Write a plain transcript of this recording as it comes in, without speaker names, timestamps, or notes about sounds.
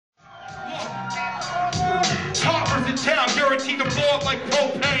Toppers in town, guaranteed to blow up like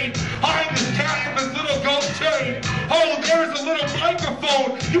propane. Eyeing this cat from his little gold chain. Oh, there's a little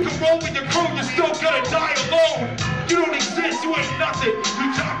microphone. You can roll with your crew, you're still gonna die alone. You don't exist, you ain't nothing.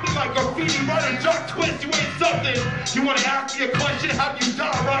 You drop me like graffiti writer, Jock Twist, you ain't something. You wanna ask me a question, how do you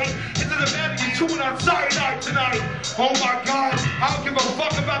die, right? It doesn't matter, you're chewing on cyanide tonight. Oh my God, I don't give a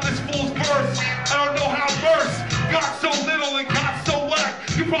fuck about this fool's verse. I don't know how verse got so little and got so whack.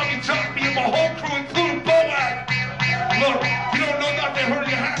 You probably dropped me and my whole crew, including Boat. Look, you don't know nothing, heard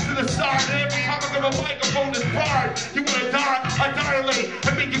your hat to the side. And every time I give a microphone is pride. You wanna die, I dilate,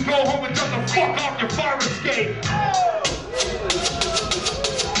 and make you go home and jump the fuck off your fire escape.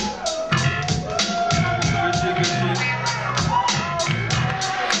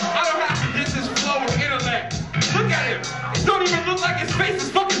 I don't have to diss his flow or intellect. Look at him, it don't even look like his face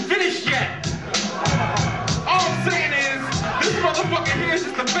is fucking finished yet. All I'm saying is, this motherfucker here is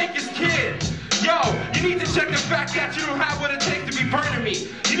just the fakest kid. Yo, you need to check the fact that you don't have what it takes to be burning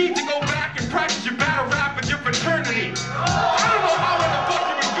me. You need to go back and practice your battle rap with your fraternity. I don't know how in the fuck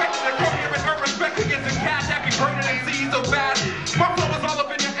you expected to come here and earn respect against a cat that be burning and see so fast. My flow is all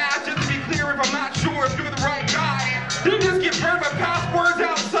up in your ass, just to be clear if I'm not sure if you're the right guy. Did you just get burned by passwords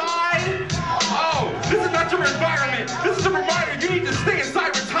outside? Oh, this is not your environment. This is a reminder you need to stay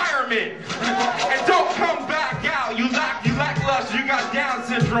inside retirement. And don't come back out. You lackluster, you got Down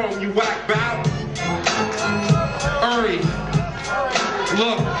syndrome, you whack bow. Hurry.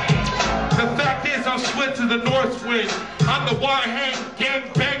 Look, the fact is I'm switched to the north wind. I'm the wire hang gang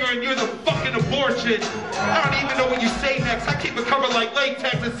banger and you're the fucking abortion. I don't even know what you say next. I keep it covered like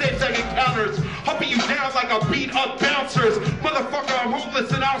latex and same-second counters. Humping you down like I beat up bouncers. Motherfucker, I'm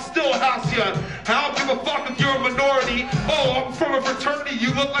homeless and I'll still house ya. I don't give a fuck if you're a minority. Oh, I'm from a fraternity.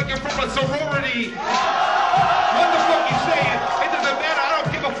 You look like you're from a sorority. What the fuck you saying? It doesn't matter. I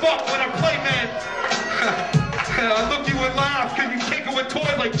don't give a fuck when I play, man. I look you and laugh because you kick it with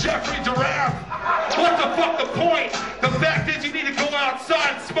toys like Jeffrey Giraffe. What the fuck the point? The fact is you need to go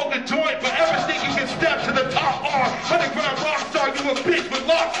outside and smoke a joint, but ever think you can step to the top R. Underground rock star, you a bitch with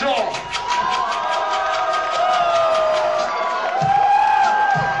lockjaw.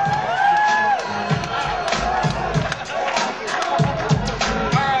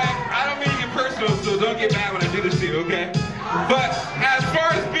 Alright, I don't mean to get personal, so don't get mad when I do this to you, okay? But as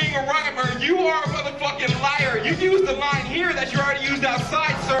far as being a rhymer, you are a motherfucking liar. You used the line here that you already used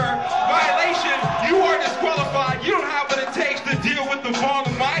outside, sir. Violation, you are disqualified. You don't have what it takes to deal with the ball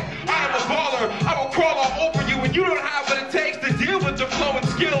and mic. I am a baller. I will crawl all over you, and you don't have what it takes to deal with the flow and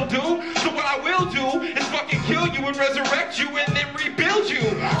skill, dude. So what I will do is fucking kill you and resurrect you and then rebuild you.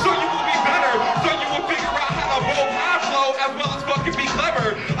 So you will be better. So you will figure out how to both have flow as well as fucking be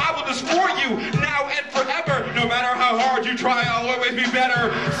clever. I will destroy you now and forever. No matter how hard you try, I'll always be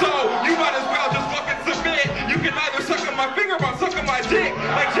better. So you might as well just fucking submit. You can either suck on my finger or suck on my dick.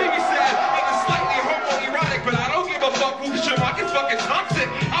 Like Jamie said, it is slightly homoerotic, but I don't give a fuck who Shamako is fucking toxic.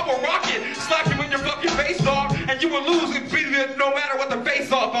 I will rock it, slap you in your fucking face off, and you will lose it no matter what the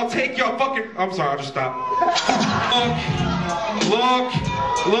face off. I'll take your fucking... I'm sorry, I'll just stop.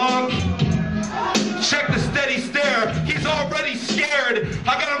 Look. Check the steady stare. He's already scared.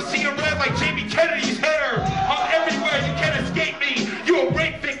 I got him seeing red like Jamie Kennedy's hair. I'm everywhere. You can't escape me. You a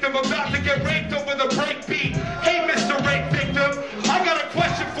rape victim about to get raped over the breakbeat. Hey, Mr. Rape Victim. I got a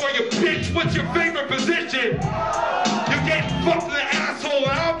question for you, bitch. What's your favorite position? You're getting fucked in the asshole,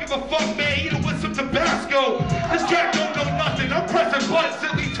 and I don't give a fuck, man. Eat it with some Tabasco. This cat don't know nothing. I'm pressing buttons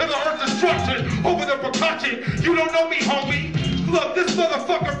that lead to the earth's destruction over the percussion. You don't know me, homie. Look, this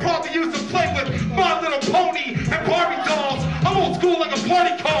motherfucker probably used to play with My Little Pony and Barbie dolls. I'm old school like a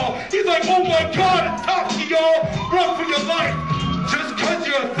party call. He's like, oh my God, it's Topsy, y'all. Run for your life. Just cause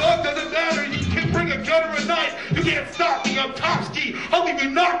you're a thug doesn't matter. You can bring a gun or a knife. You can't stop me. I'm Topsy. I'll leave you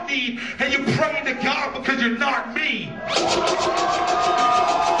knock-kneed. And you're praying to God because you're not me.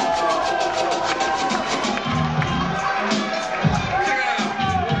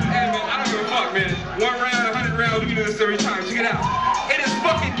 We do this every time. Check it out. It is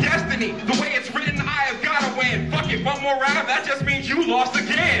fucking destiny. The way it's written, I have gotta win. Fuck it, one more round, that just means you lost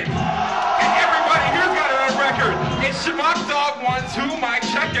again. And everybody here's got it on record. It's Shamako Dog 1, 2, mic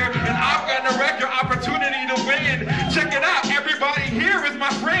checker, and I'm gonna wreck your opportunity to win. Check it out. Everybody here is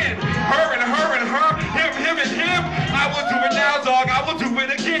my friend. Her and her and her, him and him. I will do it now, dog. I will do it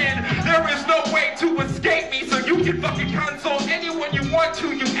again. There is no way to escape me, so you can fucking console anyone you want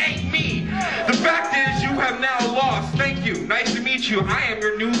to. You ain't me. The fact is, you have now lost. Thank you. Nice to meet you. I am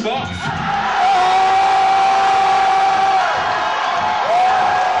your new boss.